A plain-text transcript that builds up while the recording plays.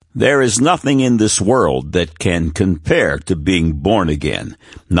There is nothing in this world that can compare to being born again.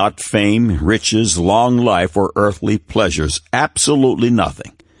 Not fame, riches, long life, or earthly pleasures. Absolutely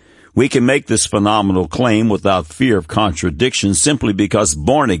nothing. We can make this phenomenal claim without fear of contradiction simply because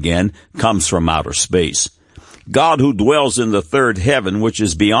born again comes from outer space. God, who dwells in the third heaven, which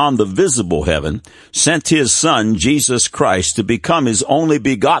is beyond the visible heaven, sent His Son, Jesus Christ, to become His only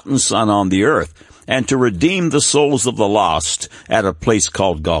begotten Son on the earth, and to redeem the souls of the lost at a place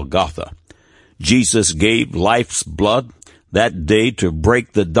called Golgotha. Jesus gave life's blood that day to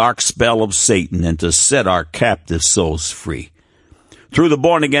break the dark spell of Satan and to set our captive souls free. Through the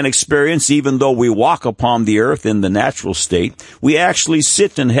born-again experience, even though we walk upon the earth in the natural state, we actually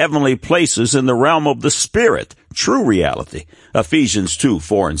sit in heavenly places in the realm of the Spirit, true reality. Ephesians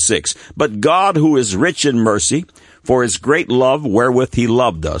 2:4-6. But God, who is rich in mercy, for His great love wherewith He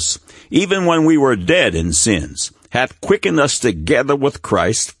loved us, even when we were dead in sins, hath quickened us together with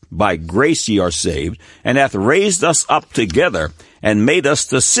Christ. By grace ye are saved, and hath raised us up together, and made us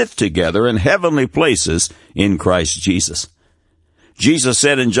to sit together in heavenly places in Christ Jesus. Jesus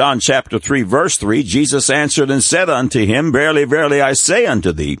said in John chapter 3, verse 3, Jesus answered and said unto him, Verily, verily, I say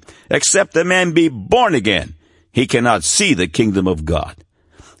unto thee, except a man be born again, he cannot see the kingdom of God.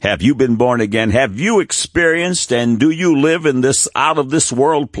 Have you been born again? Have you experienced and do you live in this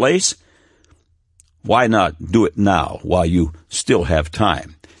out-of-this-world place? Why not do it now while you still have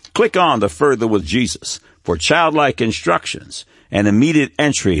time? Click on the Further with Jesus for childlike instructions and immediate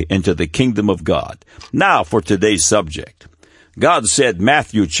entry into the kingdom of God. Now for today's subject. God said,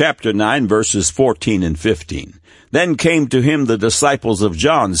 Matthew chapter 9, verses 14 and 15. Then came to him the disciples of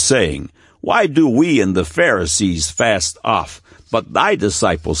John, saying, Why do we and the Pharisees fast oft, but thy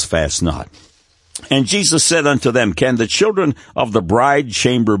disciples fast not? And Jesus said unto them, Can the children of the bride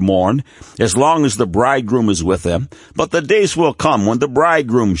chamber mourn, as long as the bridegroom is with them? But the days will come when the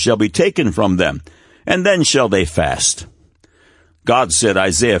bridegroom shall be taken from them, and then shall they fast. God said,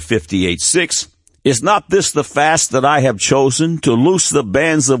 Isaiah 58:6, Is not this the fast that I have chosen, to loose the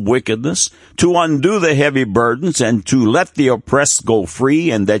bands of wickedness, to undo the heavy burdens, and to let the oppressed go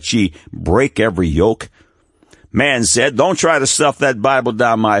free, and that ye break every yoke? Man said, Don't try to stuff that Bible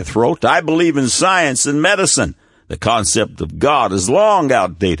down my throat. I believe in science and medicine. The concept of God is long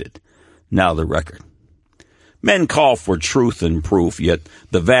outdated. Now the record. Men call for truth and proof, yet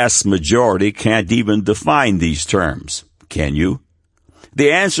the vast majority can't even define these terms. Can you?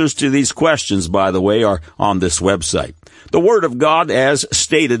 The answers to these questions, by the way, are on this website. The Word of God, as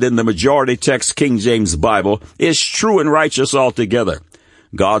stated in the majority text King James Bible, is true and righteous altogether.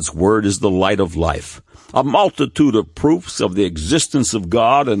 God's Word is the light of life. A multitude of proofs of the existence of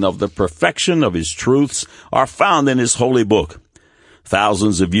God and of the perfection of His truths are found in His holy book.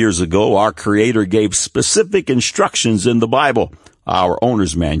 Thousands of years ago, our Creator gave specific instructions in the Bible, our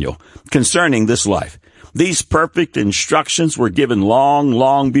owner's manual, concerning this life. These perfect instructions were given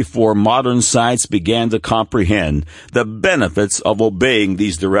long before modern science began to comprehend the benefits of obeying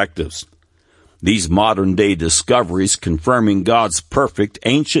these directives. These modern-day discoveries confirming God's perfect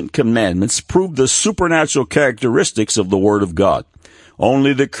ancient commandments prove the supernatural characteristics of the Word of God.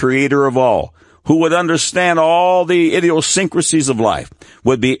 Only the Creator of all, who would understand all the idiosyncrasies of life,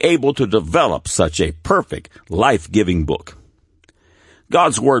 would be able to develop such a perfect, life-giving book.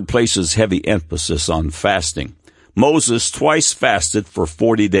 God's Word places heavy emphasis on fasting. Moses twice fasted for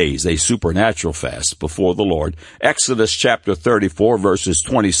 40 days, a supernatural fast before the Lord. Exodus chapter 34, verses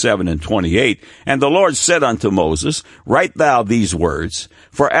 27 and 28. And the Lord said unto Moses, Write thou these words,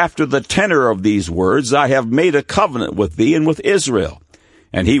 for after the tenor of these words I have made a covenant with thee and with Israel.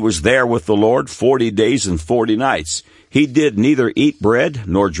 And he was there with the Lord 40 days and 40 nights. He did neither eat bread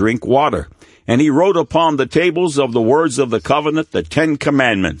nor drink water. And he wrote upon the tables of the words of the covenant the 10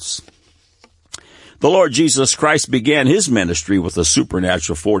 commandments. The Lord Jesus Christ began His ministry with a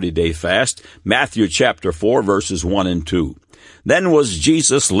supernatural 40-day fast, Matthew chapter 4, verses 1 and 2. Then was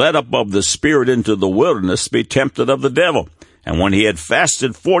Jesus led up of the Spirit into the wilderness to be tempted of the devil. And when He had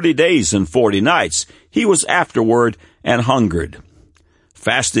fasted 40 days and 40 nights, He was afterward and hungered.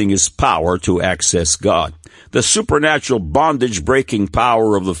 Fasting is power to access God. The supernatural bondage-breaking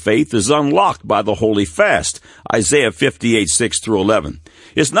power of the faith is unlocked by the holy fast, Isaiah 58:6-11.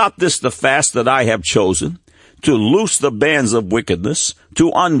 Is not this the fast that I have chosen? To loose the bands of wickedness,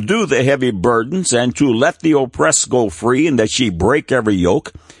 to undo the heavy burdens, and to let the oppressed go free, and that ye break every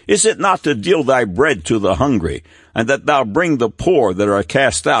yoke? Is it not to deal thy bread to the hungry, and that thou bring the poor that are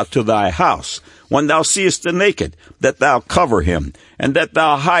cast out to thy house? When thou seest the naked, that thou cover him, and that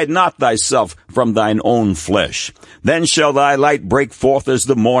thou hide not thyself from thine own flesh. Then shall thy light break forth as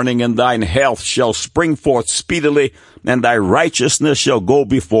the morning, and thine health shall spring forth speedily, and thy righteousness shall go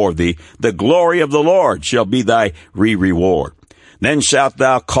before thee. The glory of the Lord shall be thy reward. Then shalt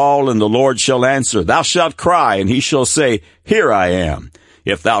thou call, and the Lord shall answer. Thou shalt cry, and he shall say, Here I am.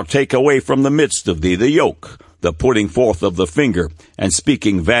 If thou take away from the midst of thee the yoke, the putting forth of the finger, and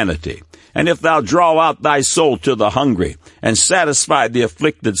speaking vanity, and if thou draw out thy soul to the hungry, and satisfy the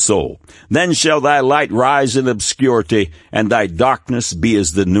afflicted soul, then shall thy light rise in obscurity, and thy darkness be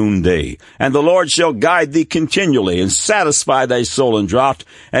as the noonday. And the Lord shall guide thee continually, and satisfy thy soul in drought,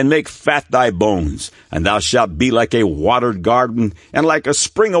 and make fat thy bones. And thou shalt be like a watered garden, and like a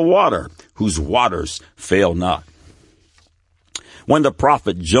spring of water, whose waters fail not. When the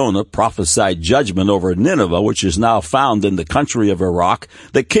prophet Jonah prophesied judgment over Nineveh, which is now found in the country of Iraq,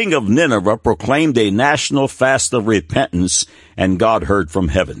 the king of Nineveh proclaimed a national fast of repentance, and God heard from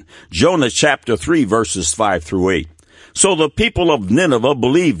heaven. Jonah chapter 3, verses 5 through 8. So the people of Nineveh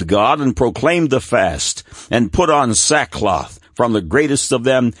believed God and proclaimed the fast, and put on sackcloth, from the greatest of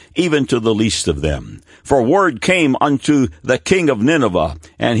them even to the least of them. For word came unto the king of Nineveh,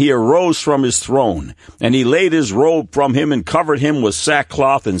 and he arose from his throne, and he laid his robe from him, and covered him with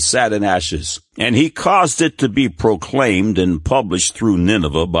sackcloth, and sat in ashes. And he caused it to be proclaimed and published through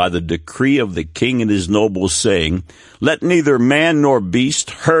Nineveh by the decree of the king and his nobles, saying, Let neither man nor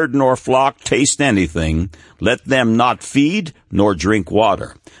beast, herd nor flock taste anything. Let them not feed nor drink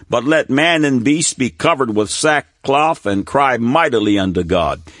water. But let man and beast be covered with sackcloth, and cry mightily unto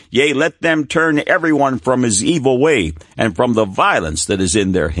God. Yea, let them turn every one from his evil way, and from the violence that is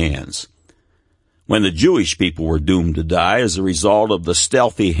in their hands. When the Jewish people were doomed to die as a result of the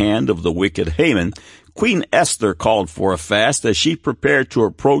stealthy hand of the wicked Haman, Queen Esther called for a fast as she prepared to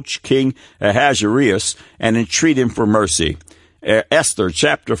approach King Ahasuerus and entreat him for mercy. Esther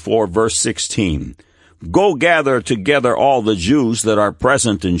chapter 4, verse 16. Go gather together all the Jews that are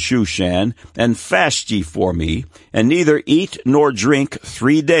present in Shushan, and fast ye for me, and neither eat nor drink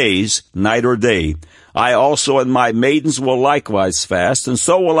 3 days, night or day. I also and my maidens will likewise fast, and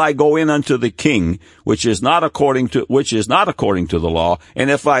so will I go in unto the king, which is not according to the law,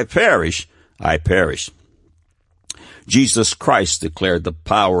 and if I perish, I perish. Jesus Christ declared the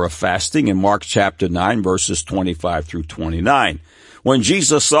power of fasting in Mark chapter 9, verses 25 through 29. When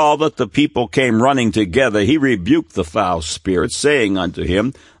Jesus saw that the people came running together, he rebuked the foul spirit, saying unto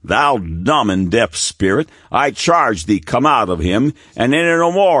him, Thou dumb and deaf spirit, I charge thee, come out of him, and enter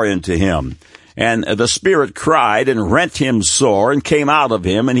no more into him. And the spirit cried and rent him sore, and came out of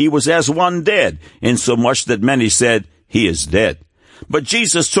him, and he was as one dead, insomuch that many said, He is dead. But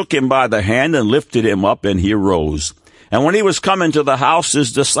Jesus took him by the hand, and lifted him up, and he arose. And when he was come into the house,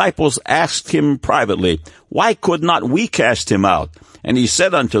 his disciples asked him privately, Why could not we cast him out? And he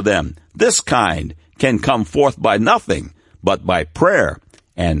said unto them, This kind can come forth by nothing, but by prayer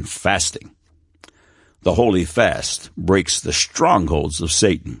and fasting. The holy fast breaks the strongholds of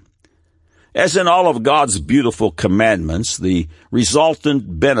Satan. As in all of God's beautiful commandments, the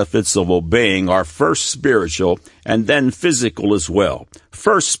resultant benefits of obeying are first spiritual and then physical as well.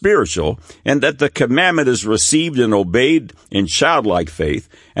 First spiritual, in that the commandment is received and obeyed in childlike faith,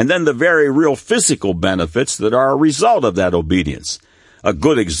 and then the very real physical benefits that are a result of that obedience. A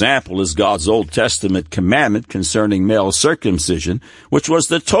good example is God's Old Testament commandment concerning male circumcision, which was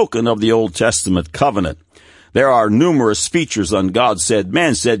the token of the Old Testament covenant. There are numerous features on God said,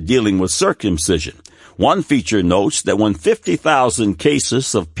 man said dealing with circumcision. One feature notes that when 50,000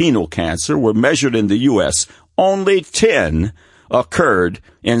 cases of penile cancer were measured in the U.S., only 10 occurred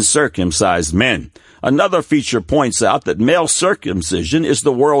in circumcised men. Another feature points out that male circumcision is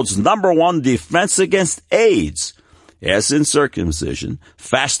the world's #1 defense against AIDS. As in circumcision,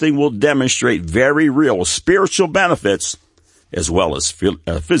 fasting will demonstrate very real spiritual benefits as well as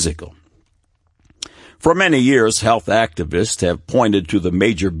physical. For many years, health activists have pointed to the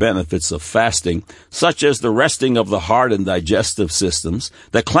major benefits of fasting, such as the resting of the heart and digestive systems,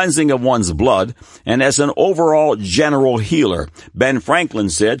 the cleansing of one's blood, and as an overall general healer. Ben Franklin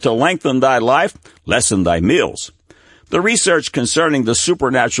said, To lengthen thy life, lessen thy meals. The research concerning the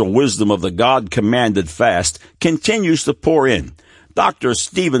supernatural wisdom of the God-commanded fast continues to pour in. Dr.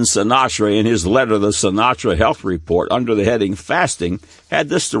 Stephen Sinatra, in his letter, The Sinatra Health Report, under the heading Fasting, had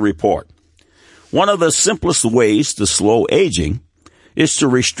this to report. One of the simplest ways to slow aging is to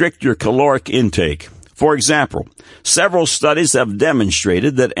restrict your caloric intake. For example, several studies have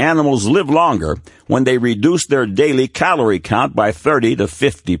demonstrated that animals live longer when they reduce their daily calorie count by 30 to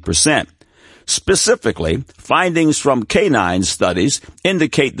 50%. Specifically, findings from canine studies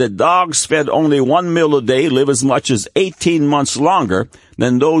indicate that dogs fed only one meal a day live as much as 18 months longer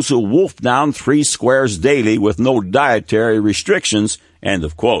than those who wolf down 3 squares daily with no dietary restrictions, end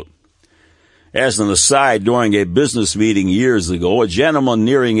of quote. As an aside, during a business meeting years ago, a gentleman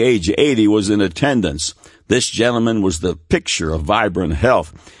nearing age 80 was in attendance. This gentleman was the picture of vibrant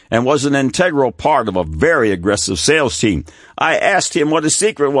health and was an integral part of a very aggressive sales team. I asked him what his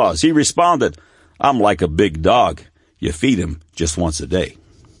secret was. He responded, "I'm like a big dog. You feed him just once a day."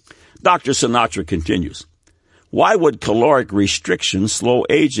 Dr. Sinatra continues, "Why would caloric restriction slow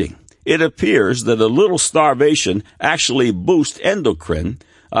aging? It appears that a little starvation actually boosts endocrine,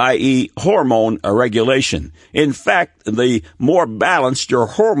 i.e. hormone regulation. In fact, the more balanced your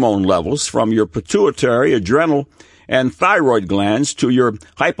hormone levels from your pituitary, adrenal, and thyroid glands to your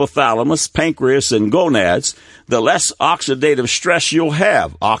hypothalamus, pancreas, and gonads, the less oxidative stress you'll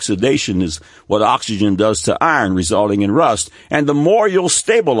have. Oxidation is what oxygen does to iron, resulting in rust, and the more you'll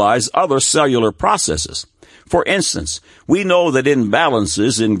stabilize other cellular processes. For instance, we know that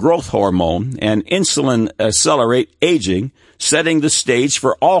imbalances in growth hormone and insulin accelerate aging, setting the stage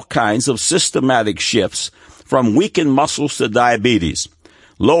for all kinds of systematic shifts from weakened muscles to diabetes.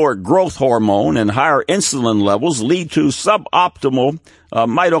 Lower growth hormone and higher insulin levels lead to suboptimal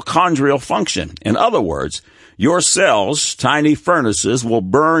mitochondrial function. In other words, your cells, tiny furnaces, will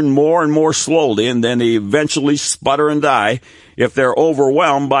burn more and more slowly and then eventually sputter and die if they're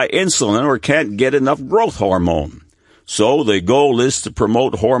overwhelmed by insulin or can't get enough growth hormone. So the goal is to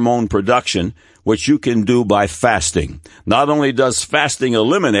promote hormone production, which you can do by fasting. Not only does fasting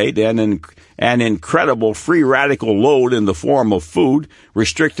eliminate an incredible free radical load in the form of food,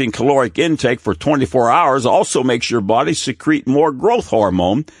 restricting caloric intake for 24 hours also makes your body secrete more growth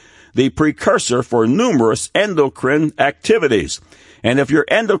hormone, the precursor for numerous endocrine activities. And if your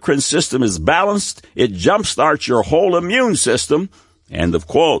endocrine system is balanced, it jumpstarts your whole immune system. End of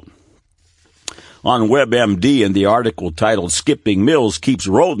quote. On WebMD, in the article titled "Skipping Meals Keeps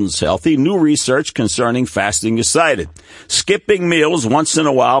Rodents Healthy," new research concerning fasting is cited. Skipping meals once in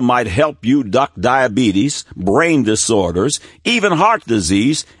a while might help you duck diabetes, brain disorders, even heart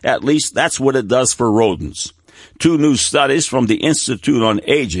disease. At least that's what it does for rodents. 2 new studies from the Institute on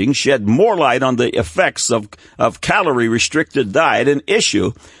Aging shed more light on the effects of calorie-restricted diet, an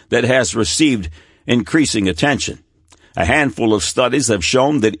issue that has received increasing attention. A handful of studies have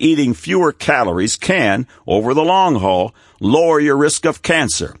shown that eating fewer calories can, over the long haul, lower your risk of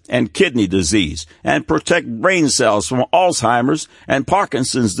cancer and kidney disease and protect brain cells from Alzheimer's and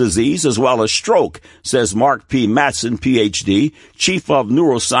Parkinson's disease as well as stroke, says Mark P. Mattson, Ph.D., Chief of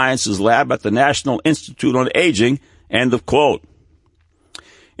Neurosciences Lab at the National Institute on Aging, end of quote.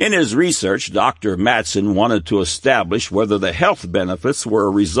 In his research, Dr. Mattson wanted to establish whether the health benefits were a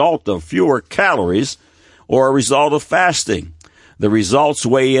result of fewer calories or a result of fasting. The results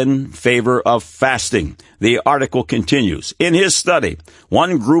weigh in favor of fasting. The article continues. In his study,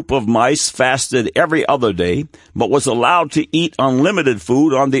 one group of mice fasted every other day, but was allowed to eat unlimited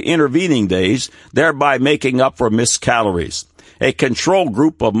food on the intervening days, thereby making up for missed calories. A control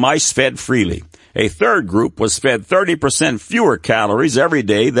group of mice fed freely. A third group was fed 30% fewer calories every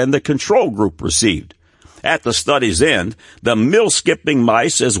day than the control group received. At the study's end, the meal-skipping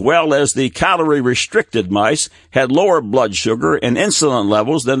mice as well as the calorie-restricted mice had lower blood sugar and insulin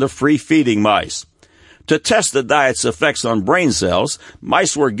levels than the free-feeding mice. To test the diet's effects on brain cells,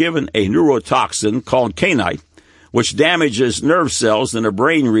 mice were given a neurotoxin called kainite, which damages nerve cells in a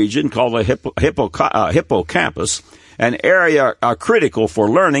brain region called the hippocampus, an area critical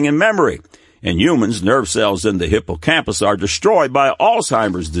for learning and memory. In humans, nerve cells in the hippocampus are destroyed by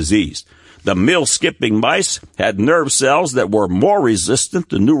Alzheimer's disease. The meal-skipping mice had nerve cells that were more resistant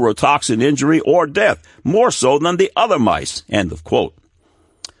to neurotoxin injury or death, more so than the other mice, end of quote.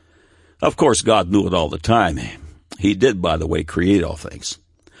 Of course, God knew it all the time. He did, by the way, create all things.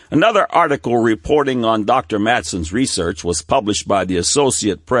 Another article reporting on Dr. Mattson's research was published by the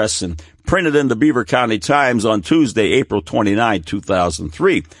Associated Press and printed in the Beaver County Times on Tuesday, April 29,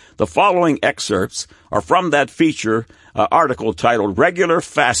 2003. The following excerpts are from that feature article titled "Regular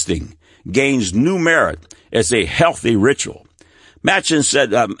Fasting Gains New Merit as a Healthy Ritual." Matson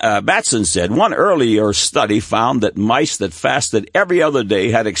said one earlier study found that mice that fasted every other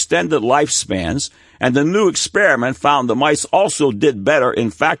day had extended lifespans, and the new experiment found the mice also did better in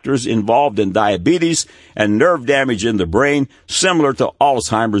factors involved in diabetes and nerve damage in the brain, similar to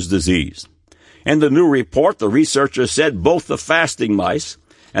Alzheimer's disease. In the new report, the researchers said both the fasting mice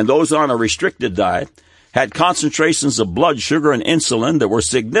and those on a restricted diet had concentrations of blood sugar and insulin that were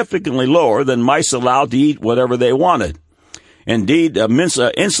significantly lower than mice allowed to eat whatever they wanted. Indeed,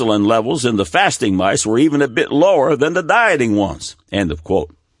 insulin levels in the fasting mice were even a bit lower than the dieting ones. End of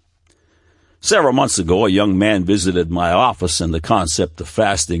quote. Several months ago, a young man visited my office and the concept of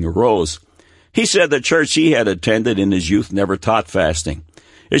fasting arose. He said the church he had attended in his youth never taught fasting.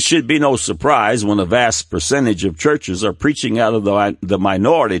 It should be no surprise when a vast percentage of churches are preaching out of the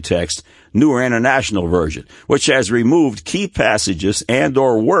minority text, Newer International Version, which has removed key passages and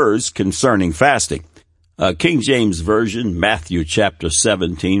or words concerning fasting. King James Version, Matthew chapter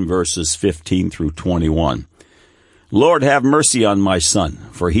 17, verses 15 through 21. Lord, have mercy on my son,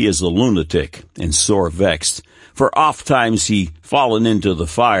 for he is a lunatic and sore vexed. For oft times he fallen into the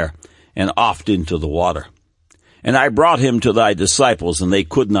fire, and oft into the water. And I brought him to thy disciples, and they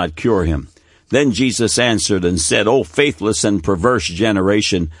could not cure him. Then Jesus answered and said, O faithless and perverse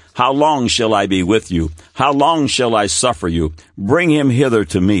generation, how long shall I be with you? How long shall I suffer you? Bring him hither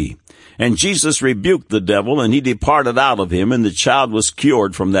to me. And Jesus rebuked the devil, and he departed out of him, and the child was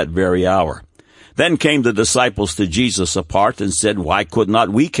cured from that very hour. Then came the disciples to Jesus apart, and said, Why could not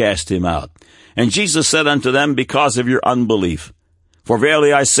we cast him out? And Jesus said unto them, Because of your unbelief. For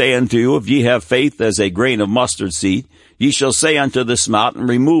verily I say unto you, if ye have faith as a grain of mustard seed, ye shall say unto this mountain,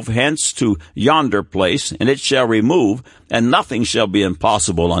 Remove hence to yonder place, and it shall remove, and nothing shall be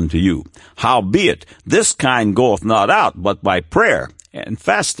impossible unto you. Howbeit, this kind goeth not out, but by prayer and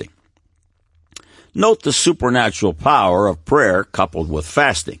fasting. Note the supernatural power of prayer coupled with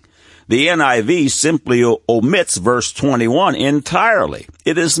fasting. The NIV simply omits verse 21 entirely.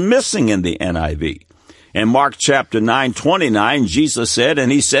 It is missing in the NIV. In Mark chapter 9:29, Jesus said,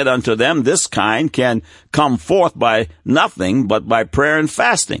 And he said unto them, This kind can come forth by nothing but by prayer and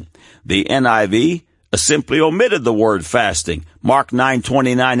fasting. The NIV simply omitted the word fasting. Mark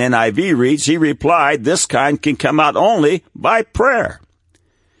 9:29 NIV reads, He replied, This kind can come out only by prayer.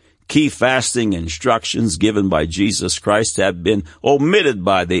 Key fasting instructions given by Jesus Christ have been omitted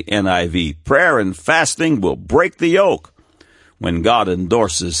by the NIV. Prayer and fasting will break the yoke. When God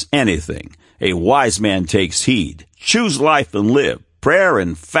endorses anything, a wise man takes heed. Choose life and live. Prayer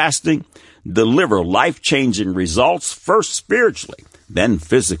and fasting deliver life-changing results, first spiritually, then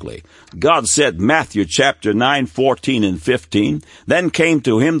physically. God said, Matthew chapter 9, 14 and 15, Then came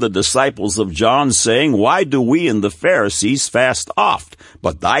to him the disciples of John, saying, Why do we and the Pharisees fast oft,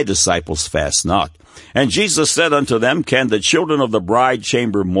 but thy disciples fast not? And Jesus said unto them, Can the children of the bride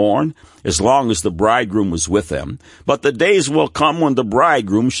chamber mourn, as long as the bridegroom was with them? But the days will come when the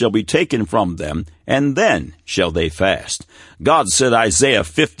bridegroom shall be taken from them, and then shall they fast. God said, Isaiah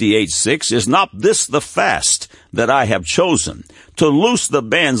 58:6, Is not this the fast that I have chosen, to loose the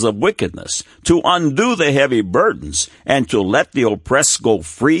bands of wickedness, to undo the heavy burdens, and to let the oppressed go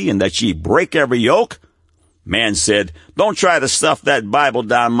free, and that ye break every yoke? Man said, Don't try to stuff that Bible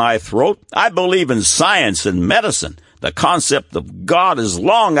down my throat. I believe in science and medicine. The concept of God is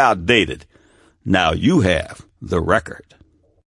long outdated. Now you have the record.